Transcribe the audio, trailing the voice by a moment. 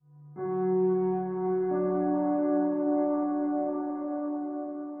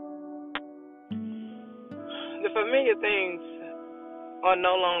Familiar things are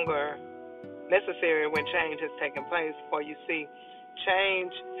no longer necessary when change has taken place. For you see,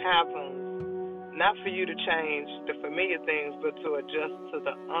 change happens not for you to change the familiar things, but to adjust to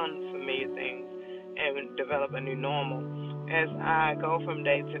the unfamiliar things and develop a new normal. As I go from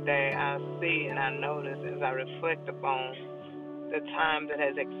day to day, I see and I notice as I reflect upon the time that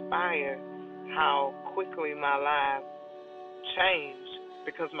has expired, how quickly my life changed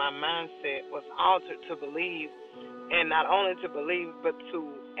because my mindset was altered to believe, and not only to believe, but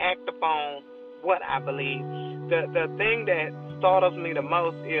to act upon what I believe. The thing that startles me the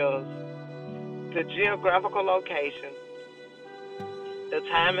most is the geographical location, the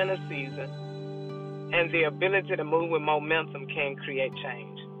time and the season, and the ability to move with momentum can create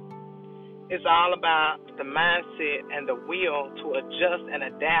change. It's all about the mindset and the will to adjust and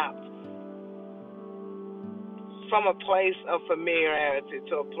adapt from a place of familiarity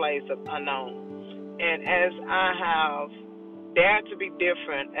to a place of unknown. And as I have dared to be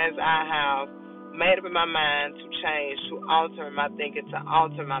different, as I have made up in my mind to change, to alter my thinking, to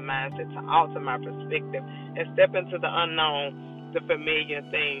alter my mindset, to alter my perspective, and step into the unknown, the familiar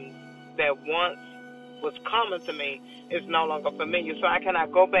things that once was common to me is no longer familiar. So I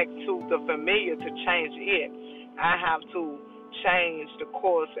cannot go back to the familiar to change it. I have to change the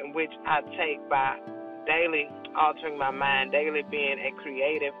course in which I take by daily altering my mind, daily being a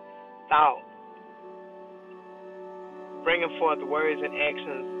creative thought, bringing forth words and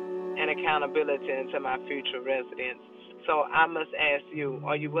actions and accountability into my future residence. So I must ask you,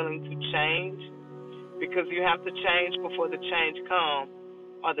 are you willing to change? Because you have to change before the change comes,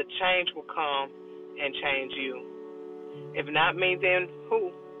 or the change will come and change you. If not me, then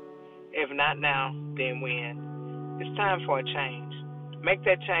who? If not now, then when? It's time for a change. Make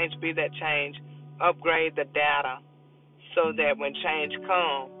that change be that change. Upgrade the data so that when change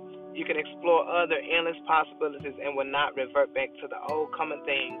comes, you can explore other endless possibilities and will not revert back to the old common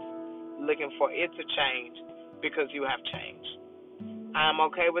things, looking for it to change because you have changed. I'm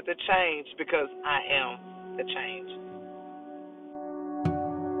okay with the change because I am the change.